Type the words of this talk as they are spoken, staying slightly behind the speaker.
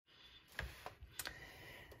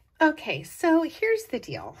Okay, so here's the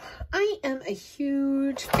deal. I am a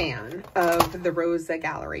huge fan of the Rosa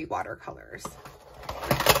Gallery watercolors.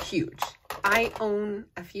 Huge. I own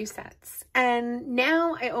a few sets, and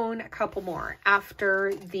now I own a couple more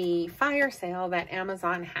after the fire sale that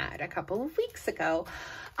Amazon had a couple of weeks ago.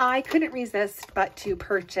 I couldn't resist but to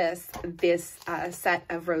purchase this set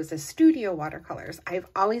of Rosa Studio Watercolors. I've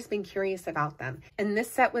always been curious about them, and this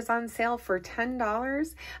set was on sale for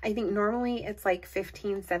 $10. I think normally it's like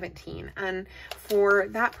 $15, $17, and for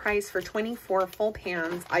that price, for 24 full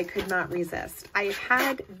pans, I could not resist. I've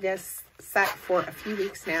had this set for a few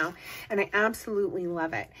weeks now, and I absolutely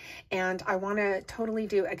love it. And I want to totally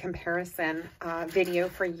do a comparison video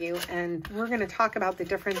for you, and we're going to talk about the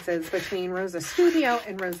differences between Rosa Studio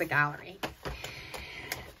and Rosa Gallery.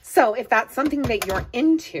 So if that's something that you're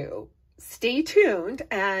into, stay tuned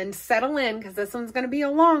and settle in, because this one's going to be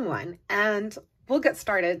a long one, and we'll get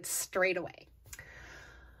started straight away.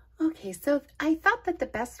 Okay, so I thought that the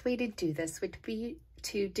best way to do this would be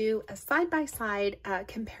to do a side-by-side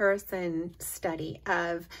comparison study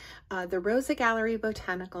of the Rosa Gallery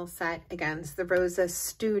Botanical set against the Rosa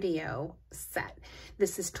Studio set.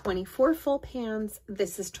 This is 24 full pans.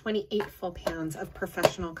 This is 28 full pans of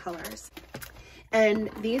professional colors. And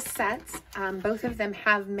these sets, both of them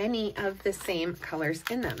have many of the same colors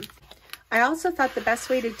in them. I also thought the best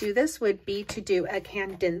way to do this would be to do a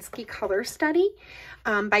Kandinsky color study.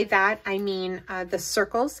 By that, I mean the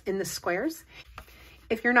circles in the squares.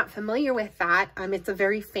 If you're not familiar with that, it's a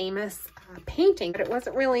very famous painting, but it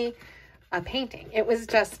wasn't really a painting. It was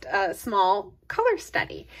just a small color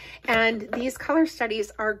study. And these color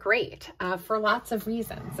studies are great for lots of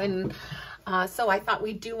reasons. And so I thought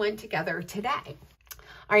we'd do one together today. All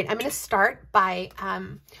right, I'm going to start by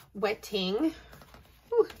wetting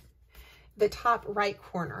the top right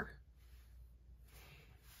corner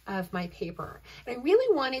of my paper. And I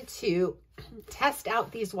really wanted to test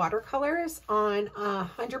out these watercolors on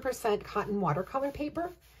 100% cotton watercolor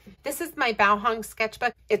paper. This is my Baohong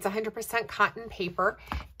sketchbook. It's 100% cotton paper,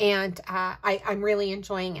 and I'm really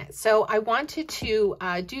enjoying it. So I wanted to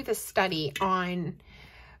do this study on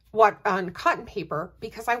cotton paper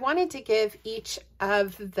because I wanted to give each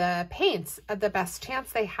of the paints the best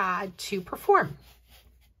chance they had to perform.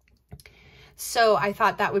 So I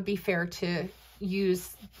thought that would be fair to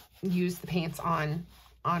use the paints on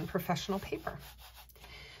professional paper.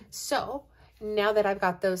 So now that I've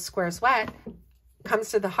got those squares wet,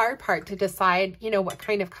 comes to the hard part to decide, what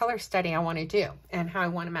kind of color study I want to do and how I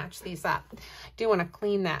want to match these up. I do want to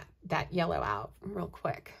clean that yellow out real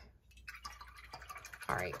quick.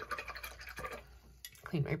 All right,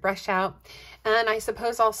 clean my brush out, and I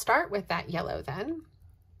suppose I'll start with that yellow then.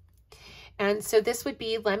 And so this would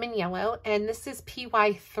be lemon yellow, and this is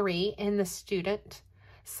PY3 in the student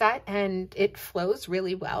set, and it flows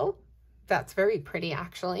really well. That's very pretty,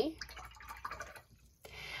 actually.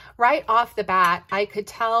 Right off the bat, I could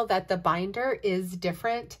tell that the binder is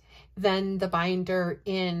different than the binder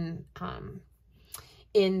in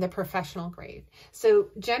the professional grade. So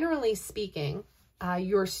generally speaking,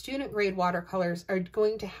 your student grade watercolors are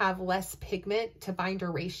going to have less pigment to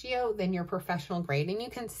binder ratio than your professional grade. And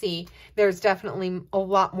you can see there's definitely a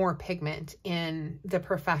lot more pigment in the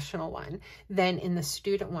professional one than in the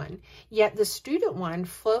student one. Yet the student one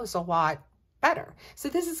flows a lot better. So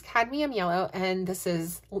this is cadmium yellow, and this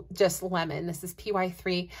is just lemon. This is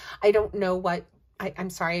PY3. I don't know what,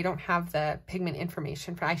 I'm sorry, I don't have the pigment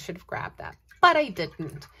information, but I should have grabbed that, but I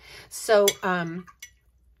didn't. So,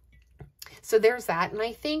 so there's that. And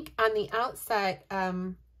I think on the outset,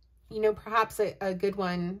 perhaps a good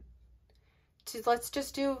one to, let's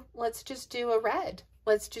just do a red.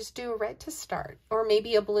 Let's just do a red to start, or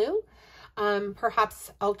maybe a blue.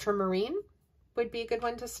 Perhaps ultramarine would be a good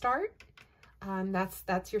one to start.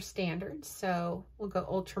 That's your standard. So we'll go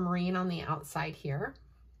ultramarine on the outside here.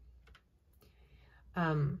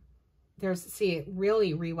 See, it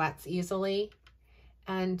really re-wets easily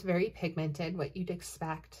and very pigmented, what you'd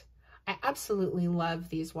expect. I absolutely love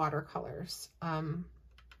these watercolors. I'm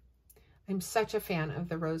such a fan of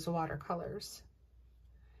the Rosa watercolors,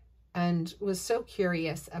 and was so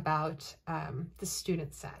curious about the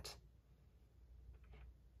student set.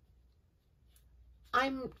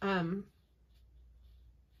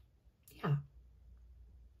 Yeah,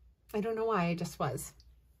 I don't know why, I just was.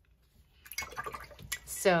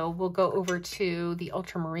 So we'll go over to the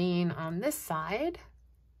ultramarine on this side.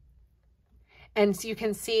 And so you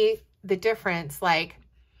can see the difference, like,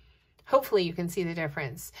 hopefully you can see the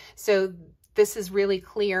difference. So this is really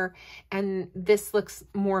clear, and this looks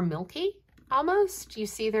more milky almost. You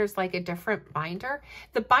see there's like a different binder.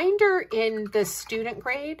 The binder in the student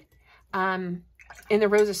grade in the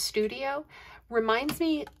Rosa Studio reminds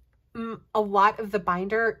me a lot of the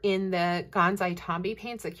binder in the Gonzai Tombi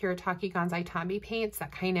paints, the Kuretake Gonzai Tombi paints,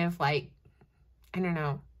 that kind of like, I don't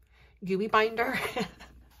know, gooey binder,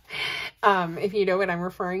 if you know what I'm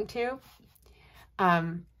referring to.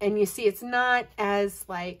 And you see it's not as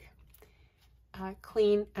like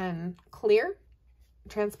clean and clear,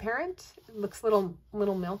 transparent. It looks a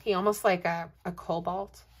little milky, almost like a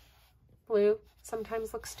cobalt blue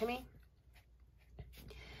sometimes looks to me,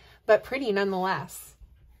 but pretty nonetheless.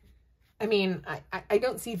 I mean, I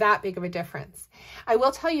don't see that big of a difference. I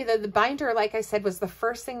will tell you that the binder, like I said, was the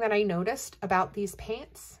first thing that I noticed about these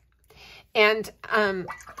paints. And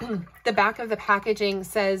the back of the packaging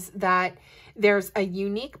says that there's a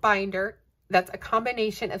unique binder that's a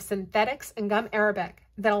combination of synthetics and gum arabic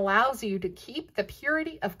that allows you to keep the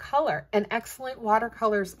purity of color and excellent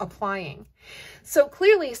watercolors applying. So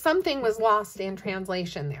clearly something was lost in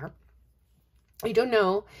translation there. I don't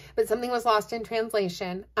know, but something was lost in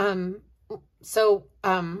translation. I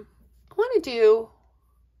want to do,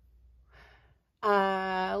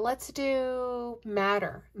 let's do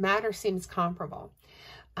Matter. Matter seems comparable.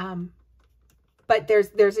 But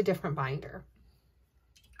there's a different binder.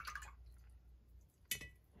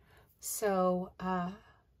 So,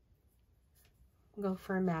 we'll go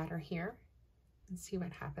for a Matter here and see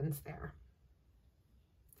what happens there.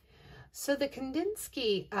 So the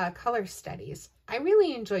Kandinsky color studies, I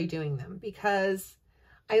really enjoy doing them because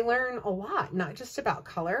I learn a lot, not just about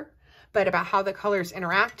color, but about how the colors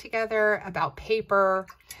interact together, about paper,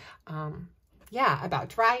 yeah, about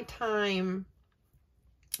dry time,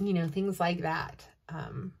 you know, things like that.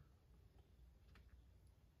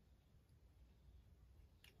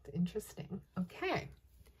 Interesting. Okay.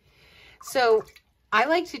 So I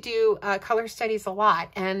like to do color studies a lot,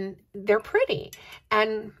 and they're pretty.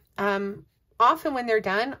 And often when they're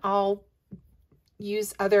done, I'll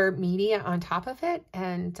use other media on top of it.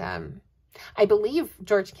 And I believe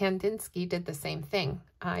George Kandinsky did the same thing.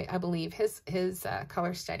 I believe his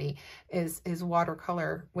color study is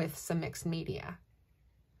watercolor with some mixed media.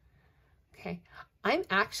 Okay. I'm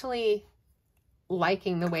actually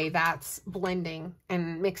liking the way that's blending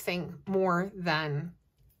and mixing more than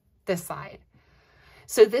this side.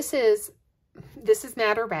 So this is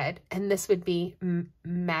Matter Red, and this would be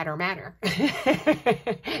Matter,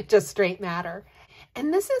 just straight Matter.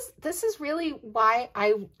 And this is really why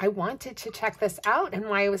I wanted to check this out and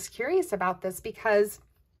why I was curious about this, because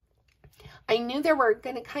I knew there were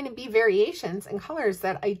going to kind of be variations in colors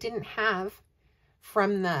that I didn't have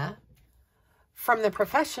from the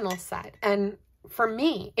professional set. And for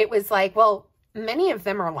me, it was like, well, many of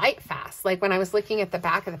them are light fast. Like when I was looking at the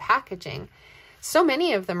back of the packaging, so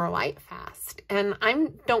many of them are light fast. And I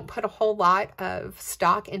don't put a whole lot of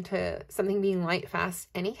stock into something being light fast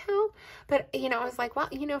anyhow. But, you know, I was like, well,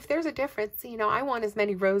 you know, if there's a difference, you know, I want as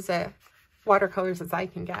many Rosa watercolors as I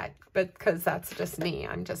can get, but because that's just me.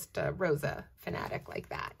 I'm just a Rosa fanatic like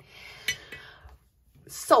that.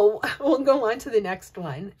 So we'll go on to the next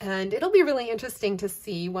one, and it'll be really interesting to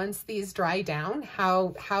see once these dry down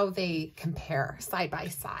how they compare side by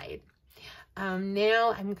side.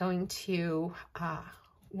 Now I'm going to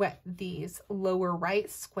wet these lower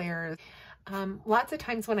right squares. Lots of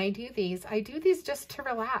times when I do these just to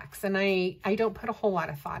relax, and I don't put a whole lot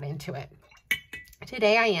of thought into it.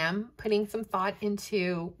 Today I am putting some thought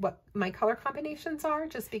into what my color combinations are,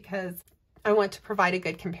 just because I want to provide a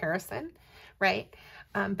good comparison, right?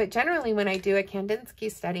 But generally when I do a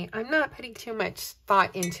Kandinsky study, I'm not putting too much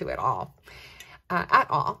thought into it at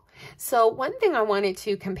all. So one thing I wanted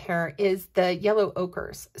to compare is the yellow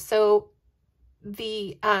ochres. So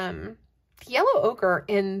the yellow ochre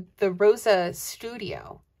in the Rosa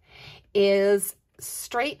Studio is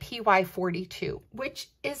straight PY42, which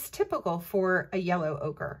is typical for a yellow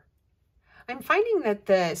ochre. I'm finding that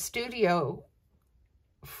the Studio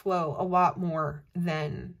flow a lot more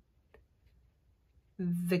than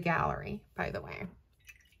the gallery, by the way.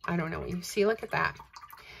 I don't know. You see, look at that.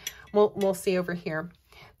 We'll see over here.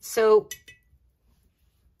 So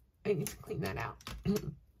I need to clean that out.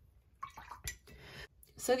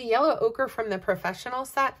 So the yellow ochre from the professional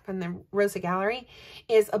set from the Rosa Gallery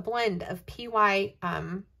is a blend of PY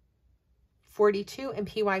 42 and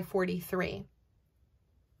PY 43.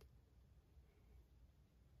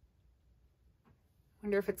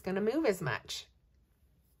 Wonder if it's going to move as much.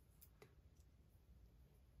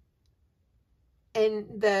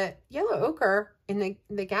 And the yellow ochre in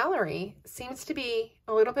the gallery seems to be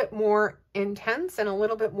a little bit more intense and a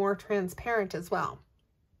little bit more transparent as well.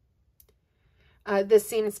 This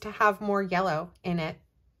seems to have more yellow in it.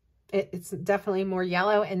 It's definitely more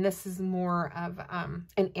yellow, and this is more of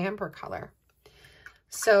an amber color.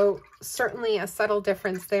 So certainly a subtle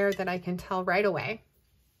difference there that I can tell right away.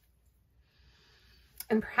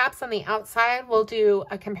 And perhaps on the outside, we'll do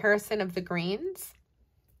a comparison of the greens.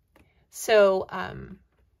 So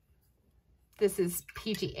this is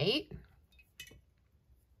PG8.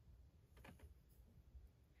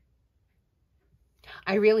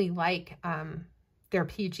 I really like their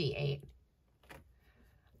PG8.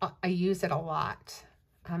 I use it a lot.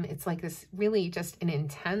 It's like this really just an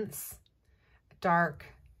intense dark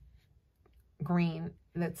green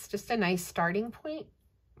that's just a nice starting point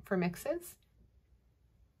for mixes.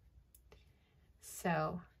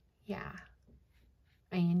 So yeah,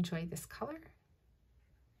 I enjoy this color.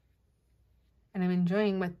 And I'm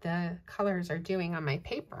enjoying what the colors are doing on my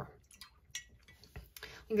paper.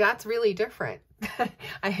 That's really different.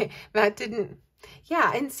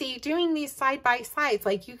 Yeah, and see, doing these side by sides,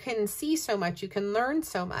 like you can see so much, you can learn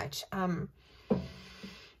so much.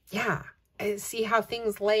 Yeah, see how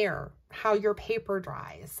things layer, how your paper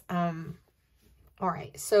dries. All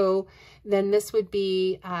right, so then this would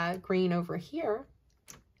be green over here.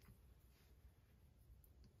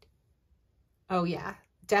 Oh yeah,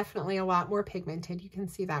 definitely a lot more pigmented. You can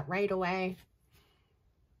see that right away.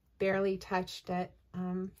 Barely touched it.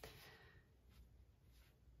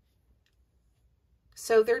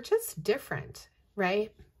 So they're just different,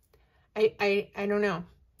 right? I don't know.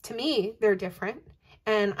 To me, they're different.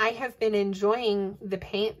 And I have been enjoying the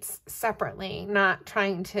paints separately, not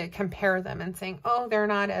trying to compare them and saying, oh, they're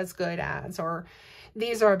not as good as, or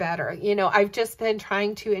these are better. You know, I've just been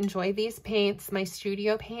trying to enjoy these paints, my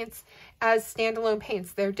studio paints, as standalone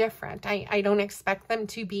paints. They're different. I don't expect them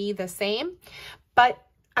to be the same, but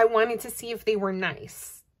I wanted to see if they were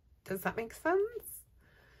nice. Does that make sense?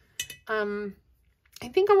 I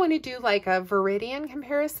think I want to do like a Viridian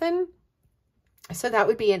comparison. So that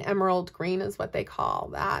would be an emerald green is what they call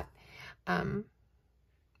that. And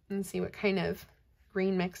see what kind of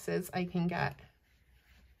green mixes I can get.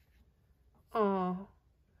 Oh,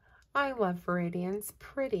 I love Viridians.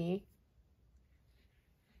 Pretty.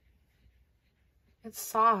 It's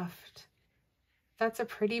soft. That's a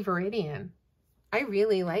pretty Viridian. I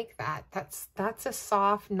really like that. That's a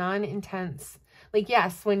soft, non-intense. Like,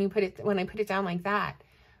 yes, when I put it down like that,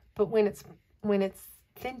 but when it's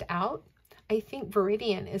thinned out, I think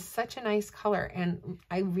Viridian is such a nice color, and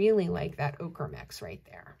I really like that ochre mix right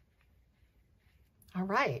there. All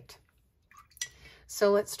right.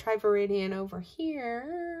 So let's try Viridian over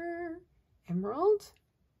here. Emerald.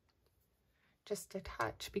 Just a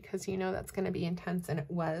touch, because you know that's going to be intense, and it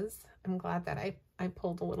was. I'm glad that I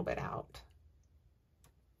pulled a little bit out.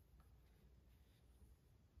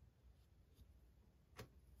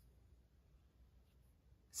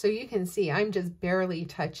 So you can see I'm just barely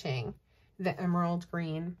touching the emerald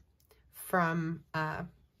green from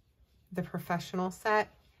the professional set,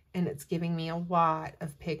 and it's giving me a lot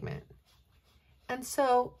of pigment. And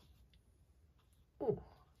so, ooh,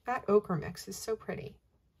 that ochre mix is so pretty.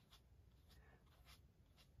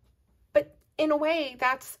 But in a way,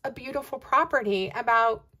 that's a beautiful property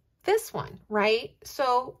about this one, right?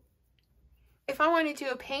 So if I want to do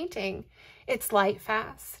a painting, it's light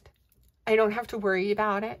fast. I don't have to worry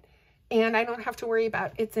about it, and I don't have to worry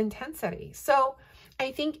about its intensity. So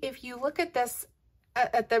I think if you look at this,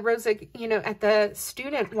 at the Rosa, you know, at the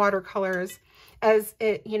student watercolors as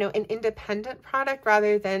it, you know, an independent product,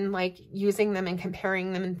 rather than like using them and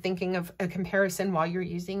comparing them and thinking of a comparison while you're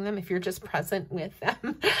using them, if you're just present with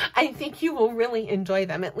them, I think you will really enjoy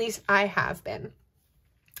them. At least I have been.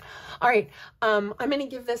 All right, I'm going to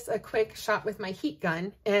give this a quick shot with my heat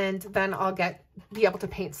gun, and then I'll be able to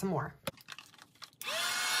paint some more.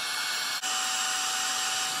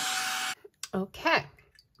 Okay.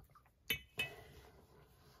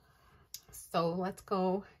 So let's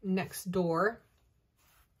go next door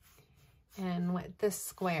and wet this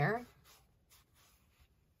square.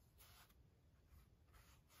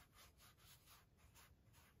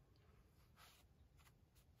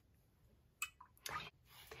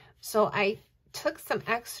 So I took some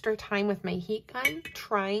extra time with my heat gun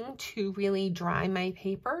trying to really dry my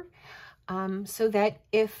paper so that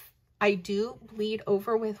if I do bleed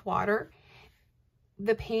over with water,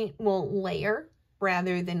 the paint will layer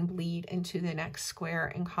rather than bleed into the next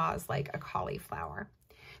square and cause like a cauliflower.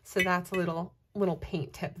 So that's a little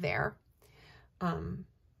paint tip there. Okay,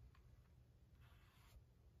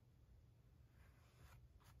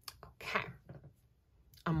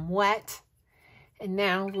 I'm wet. And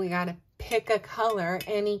now we gotta pick a color,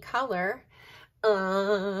 any color.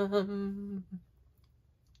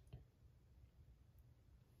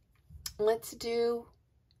 Let's do,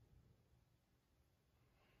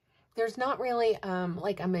 there's not really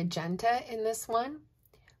like a magenta in this one.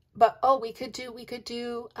 But, oh, we could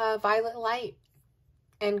do Violet Light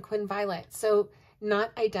and Quin Violet. So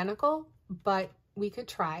not identical, but we could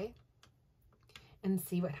try and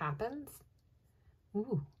see what happens.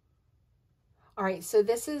 Ooh. All right, so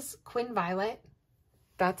this is Quin Violet.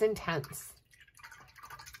 That's intense.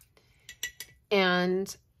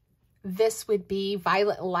 And this would be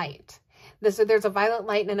Violet Light. There's a Violet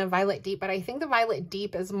Light and a Violet Deep, but I think the Violet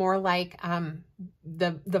Deep is more like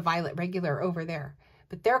the Violet Regular over there.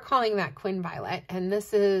 But they're calling that Quin Violet, and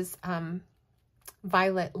this is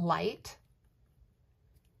Violet Light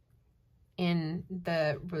in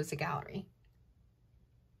the Rosa Gallery.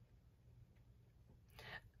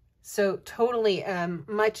 So totally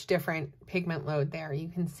much different pigment load there, you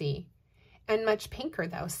can see. And much pinker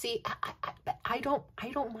though. See, I don't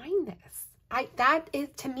mind this. That is,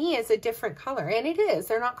 to me, is a different color, and it is.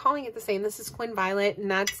 They're not calling it the same. This is Quin Violet,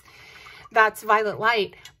 and that's Violet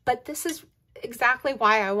Light. But this is exactly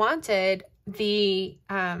why I wanted the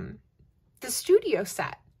studio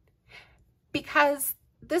set, because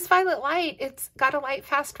this Violet Light, it's got a light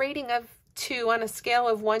fast rating of 2 on a scale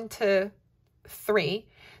of 1 to 3.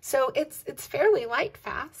 So it's fairly light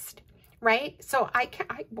fast, right? So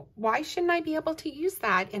why shouldn't I be able to use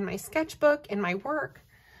that in my sketchbook, in my work?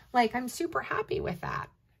 Like, I'm super happy with that.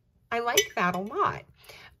 I like that a lot.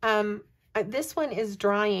 This one is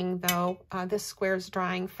drying though. This square's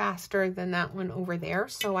drying faster than that one over there.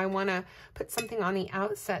 So I want to put something on the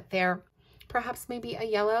outset there. Perhaps maybe a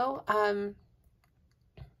yellow,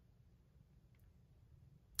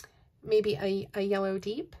 maybe a yellow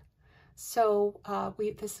deep. So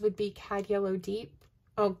this would be Cad Yellow Deep.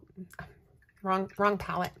 Oh, wrong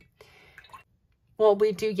palette. Well,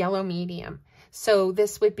 we do yellow medium. So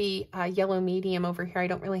this would be a yellow medium over here. I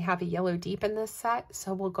don't really have a yellow deep in this set,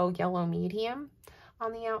 so we'll go yellow medium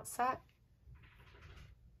on the outset.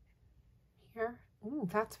 Here. Ooh,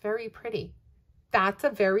 that's very pretty. That's a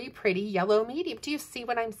very pretty yellow medium. Do you see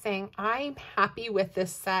what I'm saying? I'm happy with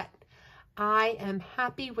this set. I am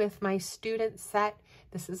happy with my student set.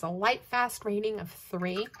 This is a light fast rating of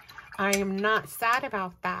 3. I am not sad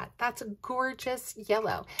about that. That's a gorgeous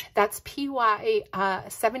yellow. That's PY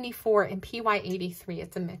 74 and PY 83.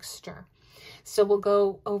 It's a mixture. So we'll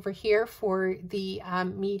go over here for the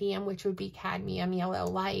medium, which would be Cadmium Yellow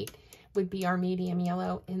Light, would be our medium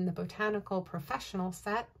yellow in the Botanical Professional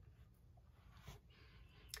set.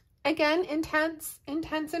 Again, intense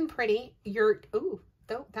and pretty.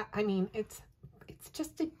 I mean, it's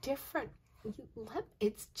just a different,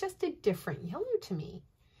 it's just a different yellow to me.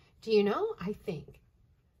 Do you know? I think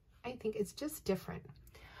it's just different.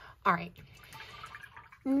 All right.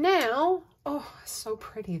 Now, oh, so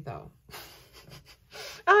pretty though.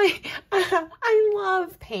 I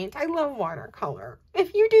love paint. I love watercolor.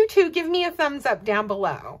 If you do too, give me a thumbs up down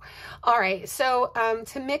below. All right. So,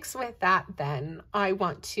 to mix with that, then I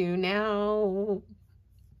want to now,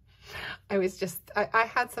 I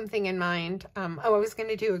had something in mind. I was going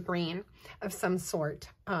to do a green of some sort.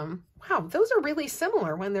 Wow, those are really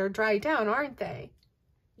similar when they're dried down, aren't they?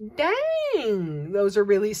 Dang, those are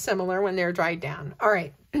really similar when they're dried down. All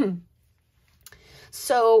right.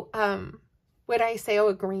 So, would I say, oh,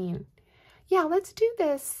 a green? Yeah, let's do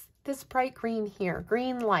this bright green here.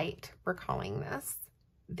 Green light, we're calling this.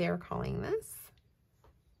 They're calling this.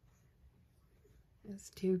 Let's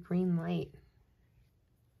do green light.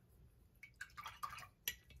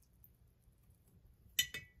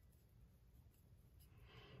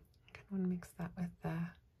 I want to mix that with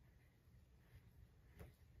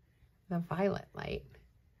the violet light.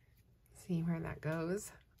 See where that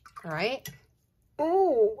goes. All right.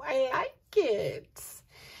 Oh, I like it.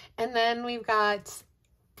 And then we've got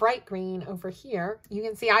bright green over here. You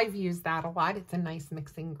can see I've used that a lot. It's a nice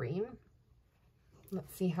mixing green.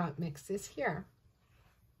 Let's see how it mixes here.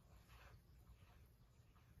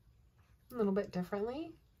 A little bit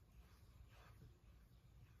differently.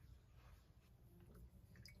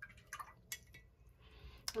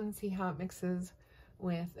 And see how it mixes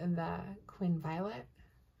with the Quin Violet.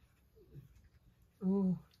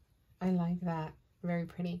 Ooh, I like that. Very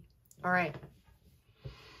pretty. All right.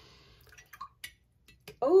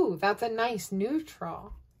 Oh, that's a nice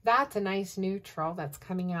neutral. That's a nice neutral that's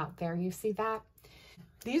coming out there. You see that?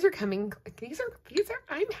 These are coming,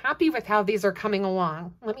 I'm happy with how these are coming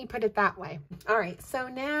along. Let me put it that way. All right, so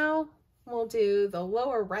now we'll do the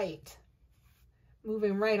lower right.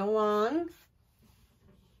 Moving right along.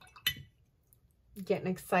 Getting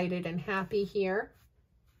excited and happy here.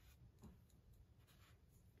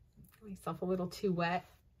 Myself a little too wet.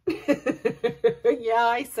 Yeah,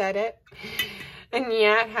 I said it. And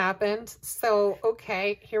yeah, it happened. So,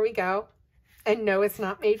 okay, here we go. And no, it's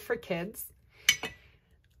not made for kids.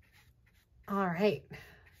 All right.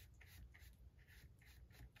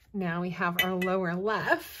 Now we have our lower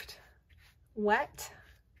left wet.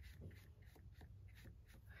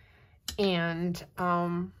 And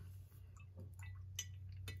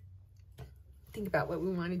think about what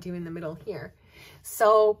we want to do in the middle here.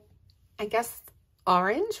 So I guess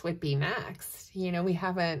orange would be next. You know, we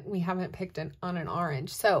haven't picked on an orange.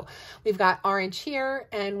 So we've got orange here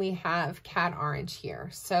and we have cat orange here.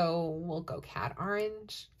 So we'll go cat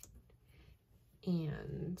orange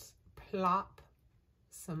and plop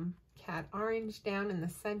some cat orange down in the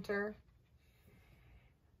center.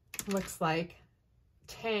 Looks like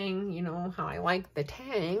tang, you know how I like the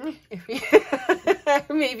tang. If you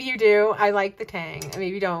maybe you do, I like the tang.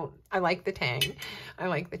 Maybe you don't. I like the tang. I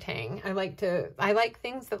like the tang. I like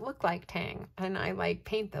things that look like tang, and I like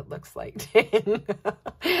paint that looks like tang.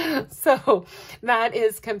 So that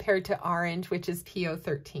is compared to orange, which is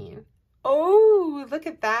PO13. Oh, look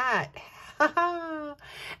at that.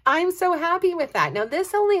 I'm so happy with that. Now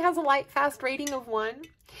this only has a light fast rating of 1.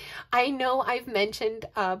 I know I've mentioned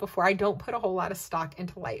before, I don't put a whole lot of stock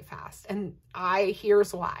into light fast, and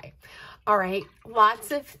here's why. All right,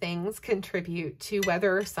 lots of things contribute to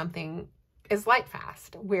whether something is light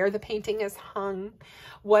fast, where the painting is hung,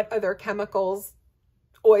 what other chemicals,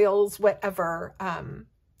 oils, whatever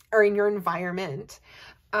are in your environment.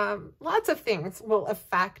 Lots of things will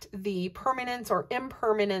affect the permanence or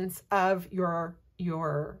impermanence of your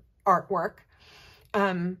artwork.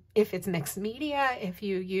 If it's mixed media, if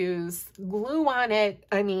you use glue on it,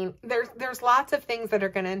 I mean, there's lots of things that are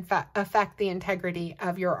going to affect the integrity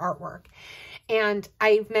of your artwork. And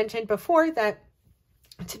I've mentioned before that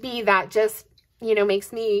to me, that just, you know,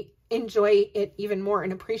 makes me enjoy it even more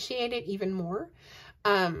and appreciate it even more,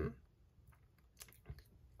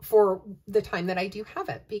 for the time that I do have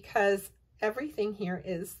it, because everything here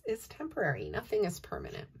is temporary. Nothing is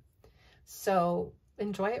permanent. So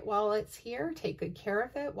enjoy it while it's here. Take good care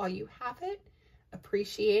of it while you have it.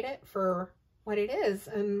 Appreciate it for what it is.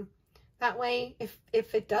 And that way,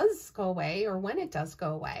 if it does go away, or when it does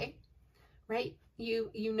go away, right, you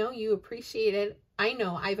know you appreciate it. I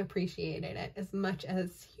know I've appreciated it as much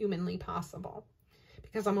as humanly possible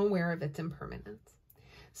because I'm aware of its impermanence.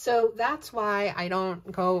 So that's why I don't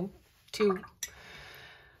go to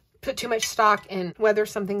put too much stock in whether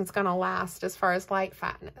something's going to last as far as light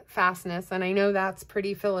fastness. And I know that's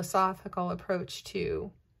pretty philosophical approach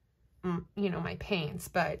to, you know, my paints,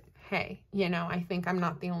 but hey, you know, I think I'm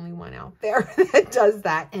not the only one out there that does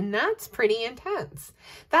that. And that's pretty intense.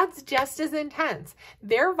 That's just as intense.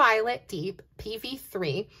 Their Violet Deep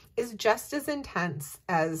PV3 is just as intense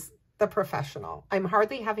as the Professional. I'm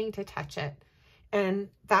hardly having to touch it. And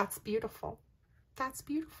that's beautiful. That's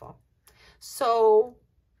beautiful. So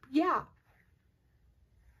yeah,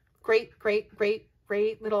 great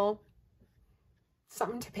little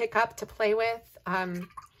something to pick up, to play with,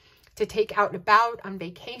 to take out and about on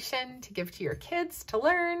vacation, to give to your kids, to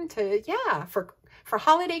learn, to, yeah, for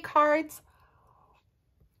holiday cards,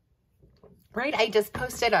 right? I just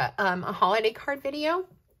posted a holiday card video.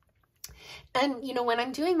 And, you know, when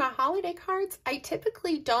I'm doing my holiday cards, I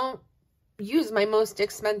typically don't use my most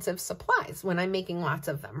expensive supplies when I'm making lots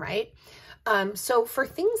of them, right? So for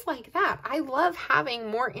things like that, I love having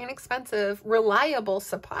more inexpensive, reliable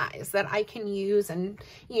supplies that I can use. And,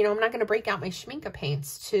 you know, I'm not going to break out my Schminke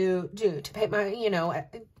paints to paint my, you know,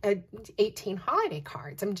 18 holiday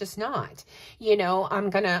cards. I'm just not, you know, I'm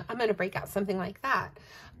going to break out something like that.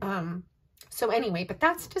 So anyway, but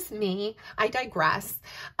that's just me. I digress.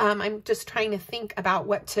 I'm just trying to think about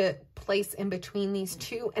what to place in between these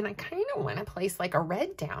two. And I kind of want to place like a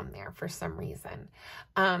red down there for some reason.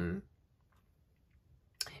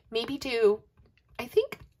 Maybe do, I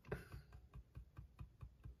think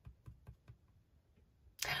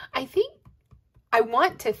I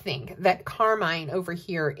want to think that Carmine over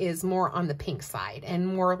here is more on the pink side and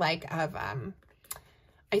more like of, I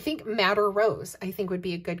think Madder Rose, I think would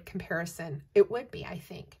be a good comparison. It would be, I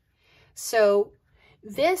think. So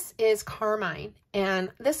this is Carmine,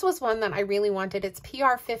 and this was one that I really wanted. It's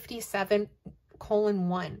PR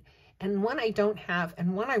 57:1, and one I don't have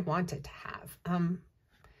and one I wanted to have.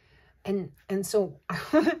 And so,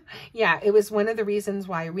 yeah, it was one of the reasons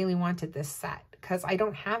why I really wanted this set, because I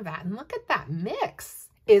don't have that. And look at that mix,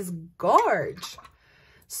 is gorge.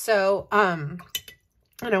 So, and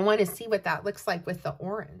I want to see what that looks like with the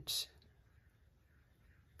orange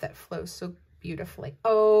that flows so beautifully.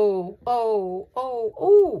 Oh,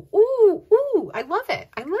 I love it.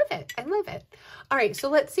 I love it. I love it. All right, so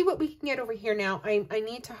let's see what we can get over here now. I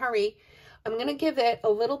need to hurry. I'm going to give it a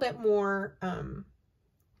little bit more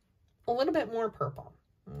purple.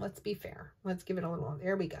 Let's be fair. Let's give it a little,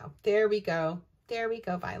 there we go. There we go. There we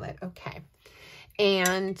go, Violet. Okay.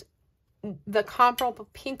 And the comparable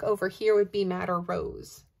pink over here would be Madder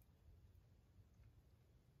Rose.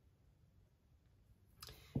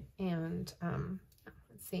 And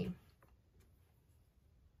let's see.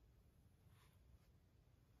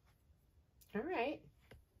 All right.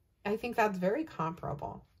 I think that's very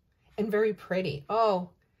comparable and very pretty.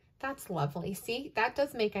 Oh, that's lovely. See, that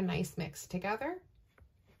does make a nice mix together.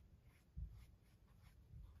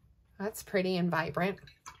 That's pretty and vibrant.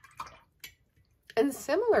 And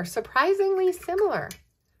similar, surprisingly similar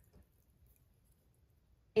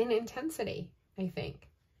in intensity, I think.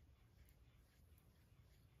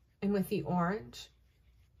 And with the orange,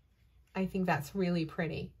 I think that's really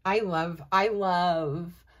pretty. I love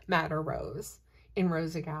Madder Rose in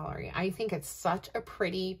Rosa Gallery. I think it's such a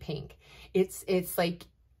pretty pink. It's like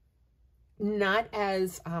not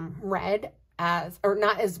as red as, or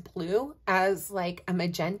not as blue as like a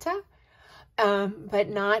magenta, but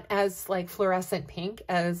not as like fluorescent pink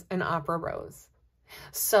as an opera rose.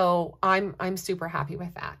 So I'm super happy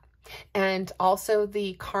with that. And also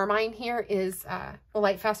the carmine here is a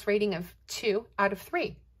light fast rating of 2 out of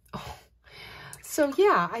 3. Oh. So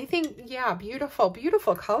yeah, I think, yeah, beautiful,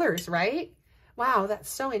 beautiful colors, right? Wow, that's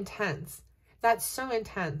so intense. That's so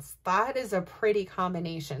intense. That is a pretty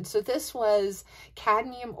combination. So this was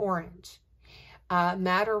cadmium orange,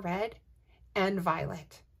 madder red, and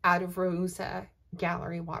violet out of Rosa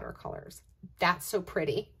Gallery Watercolors. That's so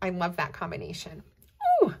pretty. I love that combination.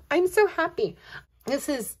 Oh, I'm so happy. This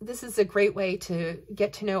is a great way to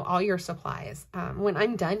get to know all your supplies. When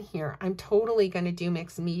I'm done here, I'm totally going to do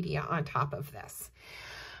mixed media on top of this.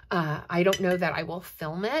 I don't know that I will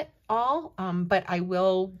film it all, but I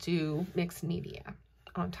will do mixed media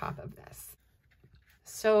on top of this.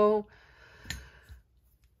 So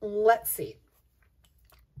let's see.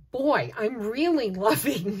 Boy, I'm really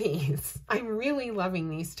loving these. I'm really loving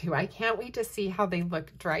these two. I can't wait to see how they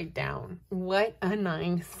look dried down. What a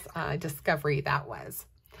nice discovery that was.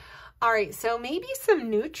 All right, so maybe some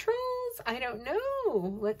neutrals. I don't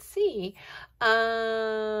know. Let's see. Ba-dum-bum.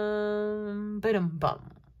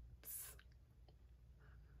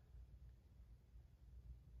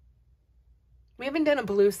 We haven't done a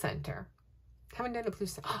blue center. Haven't done a blue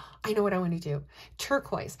center. Oh, I know what I want to do.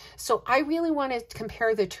 Turquoise. So I really want to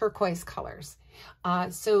compare the turquoise colors.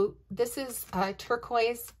 So this is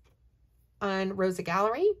turquoise on Rosa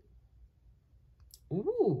Gallery.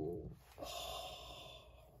 Ooh.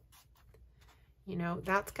 You know,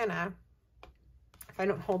 that's gonna, if I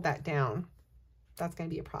don't hold that down, that's gonna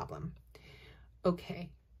be a problem. Okay.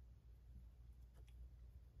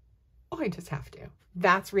 Oh, I just have to.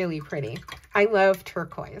 That's really pretty. I love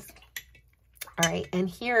turquoise. All right, and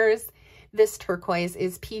here's this turquoise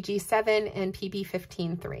is PG7 and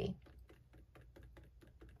PB15-3.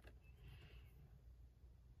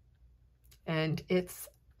 And it's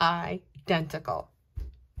identical.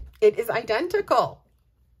 It is identical.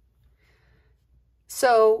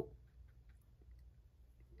 So,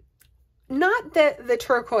 not that the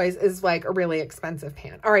turquoise is like a really expensive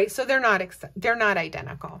pan. All right, so they're not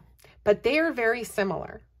identical, but they are very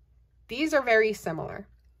similar. These are very similar.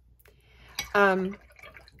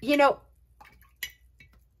 You know,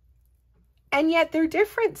 and yet they're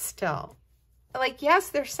different still. Like, yes,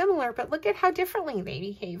 they're similar, but look at how differently they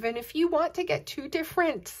behave. And if you want to get two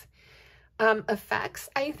different effects,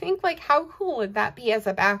 I think, like, how cool would that be as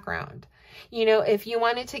a background? You know, if you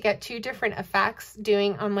wanted to get two different effects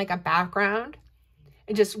doing on like a background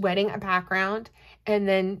and just wetting a background and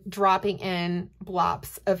then dropping in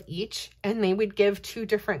blobs of each, and they would give two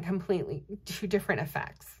different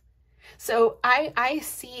effects. So I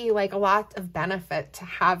see like a lot of benefit to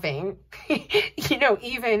having, you know,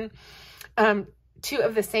 even two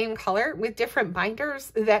of the same color with different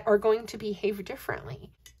binders that are going to behave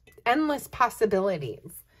differently. Endless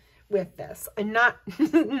possibilities with this. I'm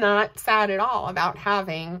not sad at all about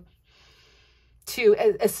having two,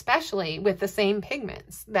 especially with the same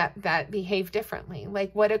pigments that behave differently.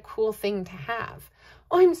 Like, what a cool thing to have.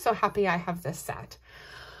 Oh, I'm so happy I have this set.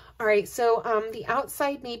 All right, so the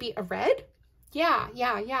outside maybe a red. Yeah,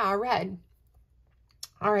 a red.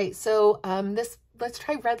 All right, so let's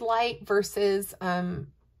try red light versus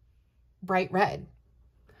bright red.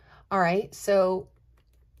 All right, so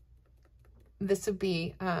this would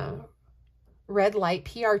be red light,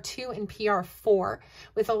 PR2 and PR4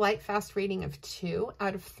 with a light fast rating of 2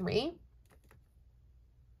 out of 3.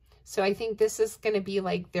 So I think this is going to be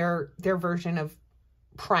like their version of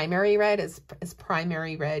primary red as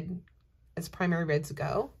primary reds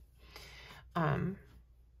go.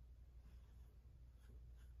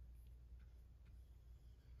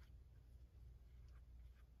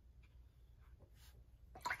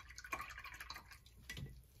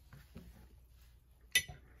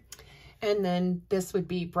 And then this would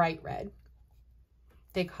be bright red.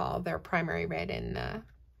 They call their primary red in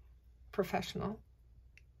professional.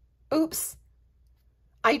 Oops.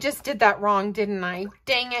 I just did that wrong, didn't I?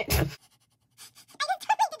 Dang it. I just totally did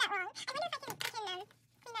that wrong. I wonder if I can clean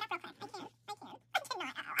that up real quick. I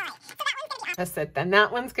cannot. All right. So that one's going to be opposite then.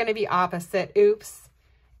 That one's going to be opposite. Oops.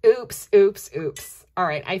 Oops, oops, oops. All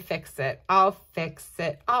right, I fix it. I'll fix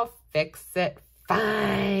it. I'll fix it.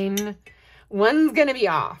 Fine. One's going to be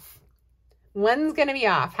off. One's going to be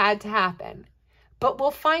off. Had to happen. But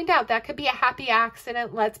we'll find out. That could be a happy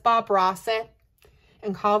accident. Let's Bob Ross it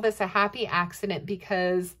and call this a happy accident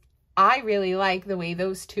because I really like the way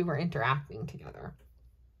those two are interacting together.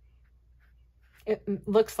 It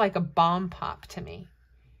looks like a bomb pop to me.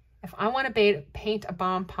 If I want to paint a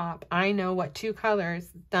bomb pop, I know what two colors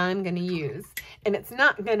I'm going to use. And it's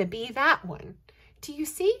not going to be that one. Do you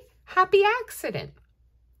see? Happy accident.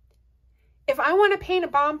 If I want to paint a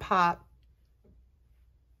bomb pop,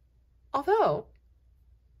 although,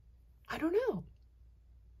 I don't know.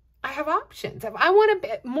 I have options. If I want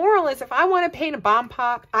to, moral is if I want to paint a bomb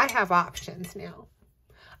pop, I have options now.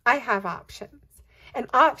 I have options. And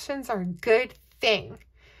options are a good thing.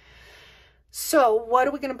 So what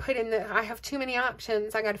are we going to put in I have too many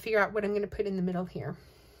options. I got to figure out what I'm going to put in the middle here.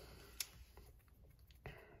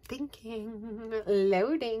 Thinking,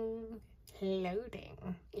 loading, loading,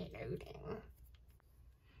 loading.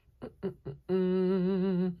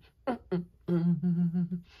 I'm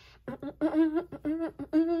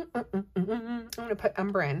going to put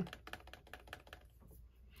umber in.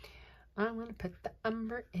 I'm going to put the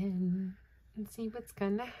umber in and see what's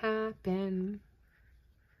going to happen.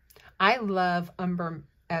 I love umber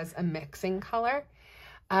as a mixing color.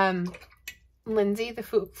 Lindsay, the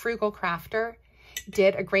Frugal Crafter,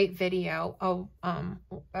 did a great video of,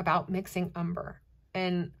 about mixing umber.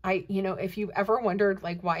 And if you ever wondered,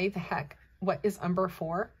 like, why the heck, what is umber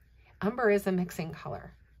for? Umber is a mixing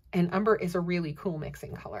color. And umber is a really cool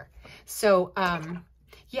mixing color. So,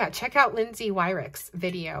 yeah, check out Lindsay Wyrick's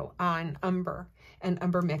video on umber and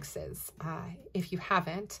umber mixes if you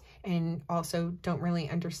haven't, and also don't really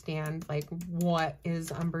understand like what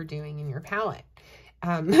is umber doing in your palette,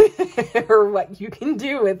 or what you can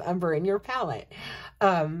do with umber in your palette.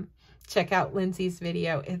 Check out Lindsay's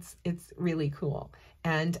video. It's really cool.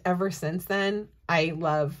 And ever since then, I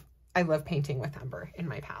love painting with umber in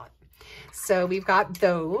my palette. So we've got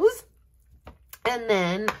those, and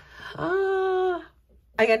then I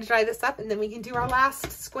got to dry this up, and then we can do our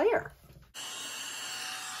last square.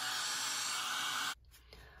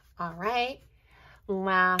 All right,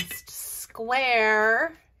 last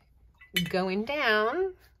square going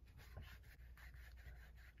down.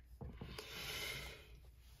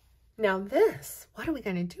 Now this, what are we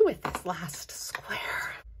going to do with this last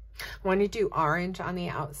square? I want to do orange on the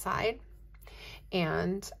outside.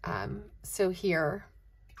 And so here,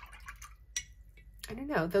 I don't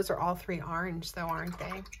know, those are all three orange though, aren't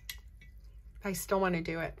they? I still want to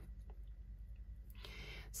do it.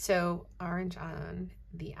 So orange on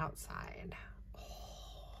the outside. Oh,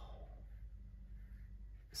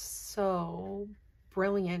 so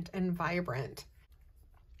brilliant and vibrant.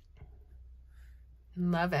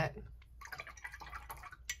 Love it.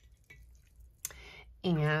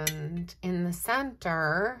 And in the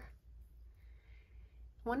center,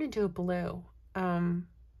 I want to do a blue. All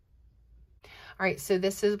right, so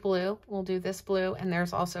this is blue. We'll do this blue, and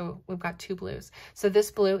there's also, we've got two blues. So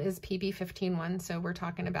this blue is PB151, so we're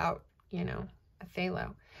talking about, you know, a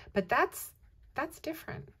phthalo. But that's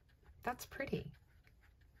different. That's pretty.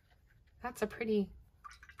 That's a pretty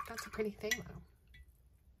phthalo.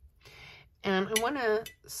 And I want to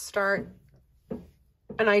start,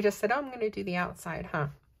 and I just said, oh, I'm going to do the outside, huh?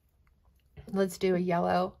 Let's do a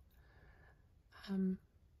yellow.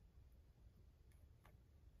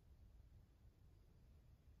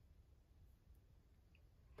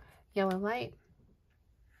 Yellow light.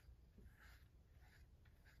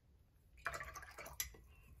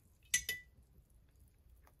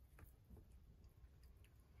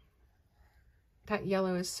 That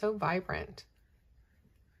yellow is so vibrant.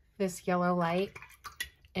 This yellow light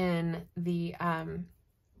in the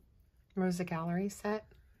Rosa Gallery set.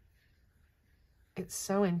 It's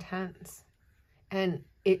so intense. And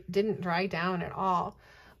it didn't dry down at all.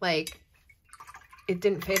 Like, it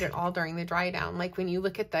didn't fade at all during the dry down. Like when you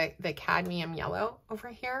look at the cadmium yellow over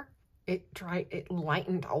here, it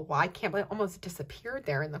lightened a lot. I can't believe it almost disappeared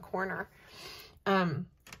there in the corner. All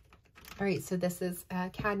right, so this is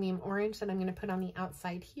cadmium orange that I'm going to put on the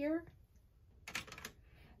outside here.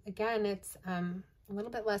 Again, it's a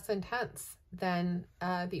little bit less intense than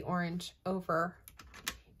the orange over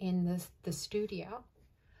in the studio.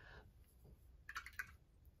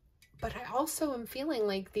 but I also am feeling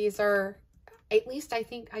like these are, at least I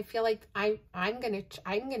feel like I'm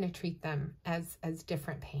gonna treat them as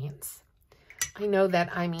different paints. I know that,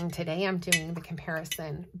 I mean, today I'm doing the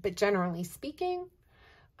comparison, but generally speaking,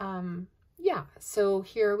 yeah. So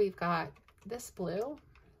here we've got this blue.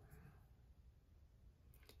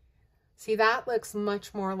 See, that looks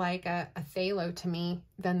much more like a phthalo to me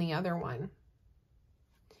than the other one.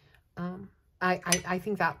 I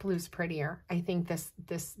think that blue's prettier. I think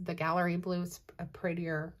the gallery blue is a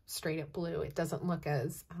prettier straight up blue. It doesn't look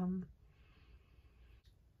as,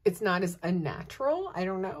 it's not as unnatural. I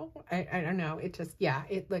don't know. I don't know. It just, yeah,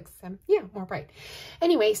 it looks, yeah, more bright.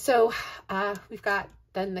 Anyway, so we've got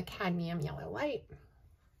then the cadmium yellow light.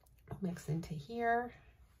 I'll mix into here.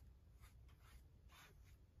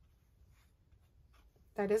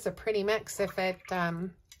 That is a pretty mix if it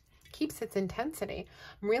keeps its intensity.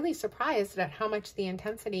 I'm really surprised at how much the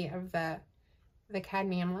intensity of the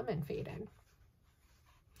cadmium lemon faded.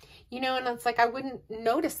 You know, and it's like I wouldn't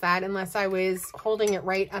notice that unless I was holding it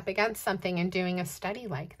right up against something and doing a study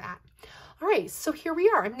like that. All right, so here we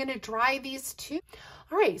are. I'm going to dry these two.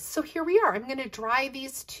 All right, so here we are. I'm going to dry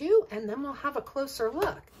these two, and then we'll have a closer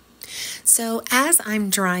look. So as I'm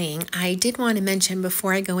drying, I did want to mention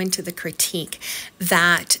before I go into the critique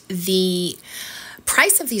that the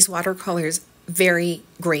price of these watercolors vary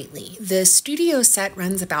greatly. The studio set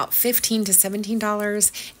runs about $15 to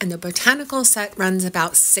 $17 and the botanical set runs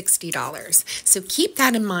about $60. So keep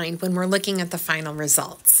that in mind when we're looking at the final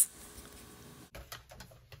results.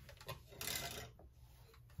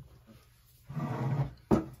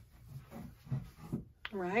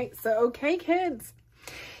 Right, so okay kids,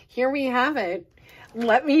 here we have it.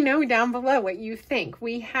 Let me know down below what you think.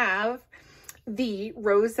 We have the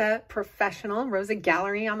Rosa Professional, Rosa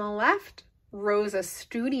Gallery on the left, Rosa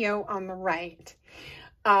Studio on the right.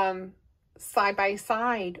 Side by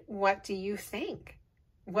side, what do you think?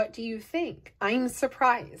 What do you think? I'm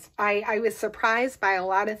surprised. I was surprised by a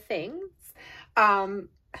lot of things.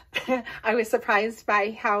 I was surprised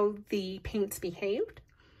by how the paints behaved.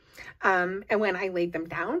 And when I laid them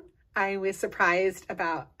down, I was surprised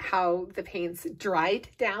about how the paints dried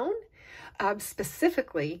down,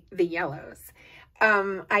 specifically the yellows.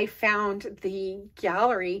 I found the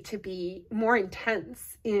gallery to be more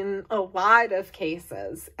intense in a lot of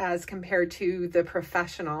cases as compared to the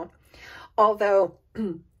professional. Although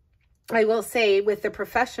I will say with the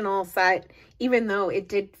professional set, even though it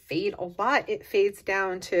did fade a lot, it fades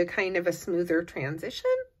down to kind of a smoother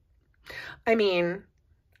transition. I mean,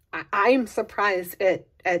 I'm surprised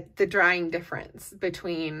at the drying difference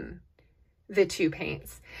between the two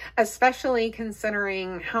paints, especially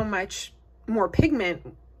considering how much more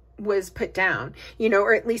pigment was put down, you know,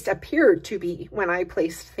 or at least appeared to be when I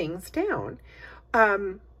placed things down.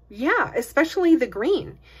 Yeah, especially the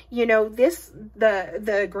green, you know,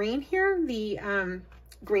 the green here,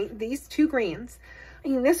 green, these two greens. I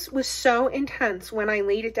mean, this was so intense when I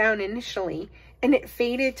laid it down initially and it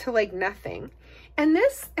faded to like nothing. And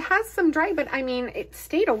this has some dry, but I mean, it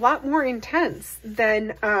stayed a lot more intense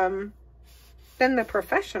than the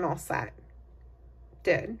professional set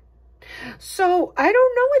did. So I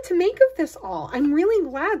don't know what to make of this all. I'm really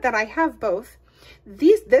glad that I have both.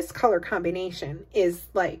 This color combination is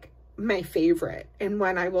like my favorite and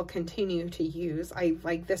one I will continue to use. I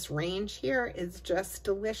like this range here is just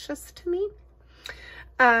delicious to me.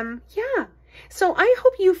 Yeah. So I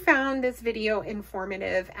hope you found this video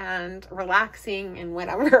informative and relaxing and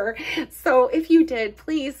whatever. So if you did,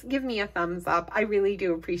 please give me a thumbs up. I really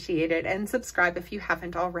do appreciate it. And subscribe if you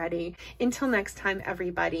haven't already. Until next time,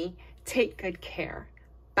 everybody, take good care.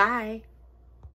 Bye.